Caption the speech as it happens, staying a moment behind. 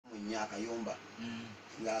myaka yomba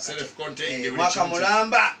nga self contained mwaka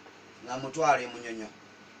mulamba nga mutwale munyonyo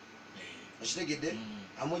akitegedde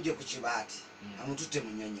amujje ku kibaati amututte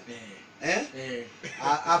munyonyo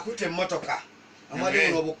akute motoka amwali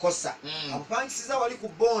muno obukosa apangisiza wali ku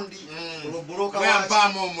bondi olubroka wa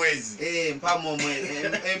mpamo omwezi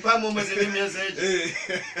empamo omwezi n'emyezi egyo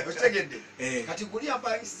akitegedde kati guli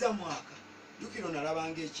apangisiza mwaka jukiro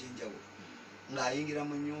nalabanga ekyenjawulo ng'ayingira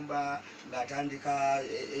mu nyumba ng'atandika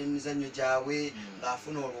emizannyo gyabwe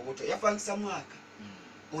ng'afuna olubuto yapangisa mwaka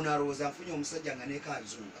ono alowooza afunye omusajja nga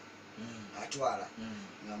nekanzunga atwala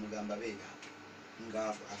ng'amugamba beega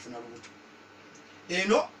ng'afuna lubuto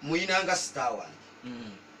eno muyinanga star wange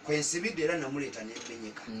kwensibidde era namuleeta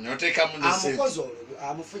nemenyeka amukoze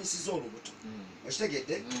amufunyisiza olubuto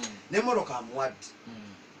okitegedde nemmotoka amuwadde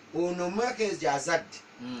ono omwaka egyazadde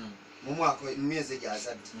mu myezi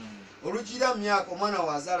egyazadde olugira mu myaka omwana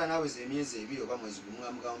wazaala naweza emyezi 2 oba mwezi gumwe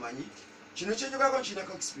manyi kino kyenjogako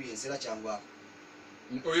nkinako experience era kyangwako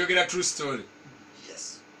oyogera true story yes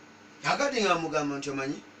yakati nga mugamba nti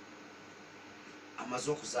omanyi amaze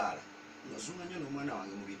okuzaala ngazunga nnyo n'omwana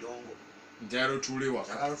wange mu bidongo njalo tule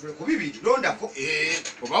waka ku bibiri londako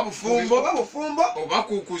oba bufumbo oba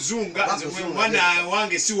kukuzunga mwana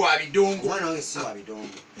wange si wa bidongo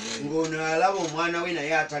ng'ono alaba omwana we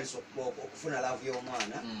naye atalisa okufuna laavu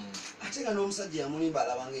y'omwana ate nga n'omusajja yamulimba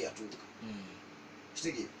alabanga eyatuuka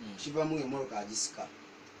kitege kivamu emmotoka agisika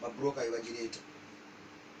babuloka bebagireeta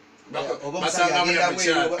oba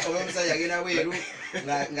omusajja agenda bweru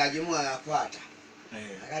ng'agimu akwata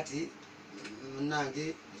akati nange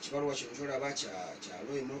ekibaluwa kino kyolaba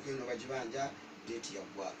kyalo emmotoka eno bagibanja deeti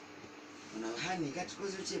yaggwako hani kati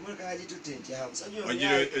koze ki emmotoka yagitutte nti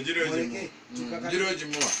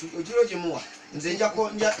ogira ogimuwa nze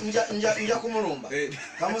nja kumulumba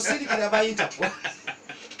kamusirikira bayitako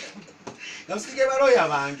kamusirikira baloya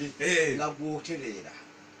bange nga gwotereera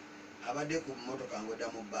abadde ku mmotoka ngodda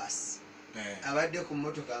mu baasi abadde ku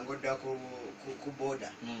mmotoka ngodda ku boda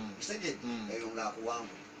kitegedde eyo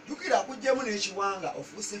ng'akuwangula jukira akuggyemu n'ekiwanga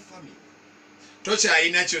ofuuse family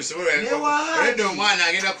tokyayina kyosobolaedde omwana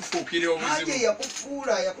agenda kufuukira obuzibu aje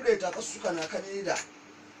yakufuula yakuleeta akasuka n'akanyirira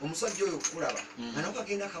omusajja oyo okulaba nga nako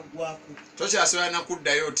kagenda kaggwako tokyasobola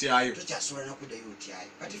nakuddayo otyayo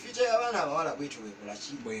kati fiica y'abaana abawala bwetyo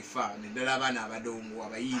wekolaki bwefa neddala abaana abadongo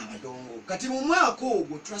abayimbi kati mu mwaka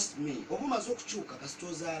ogwo trust me oba omaze okukyuka kasita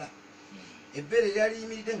ozaala ebbeere lyali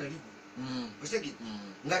liyimiridde nga ligo okitegedde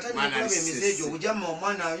ng'atandika okulaba emize egyo obujama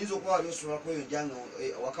omwana ayinza okuba wali osobola kweyonja nga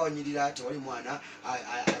wakawanyirira tewali mwana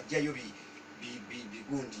ajjayo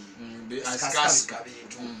bigundi sikasika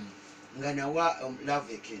bintu nga nawa laavu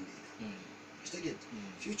ekendeera okitegedde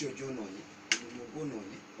fyuca ogyonoonye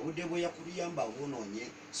ogwonoonye obudde bweyakuyamba obwonoonye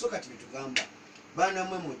so kati bitugamba baana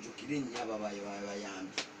mwe mujjukire nnyo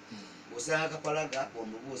ababayambi osanga kapalaga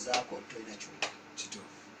bwomubuuzaako tolina kyuka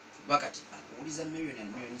bakati akuwuliza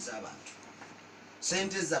miliyoni z'abantu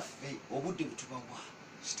sente zaffe obudde bwetubawa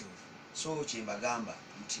so kyembagamba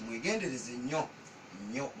nti mwegendereze nnyo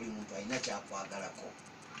buli muntu alina kyakwagalako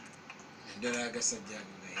eddala agasajja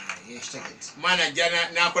mwana ajja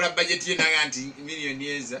nakola bajeti ye naga nti miliyoni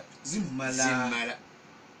eza zimumala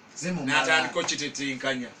n'atandika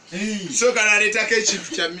okitetenkanya so kana aleetako ekintu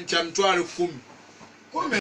kya 10,000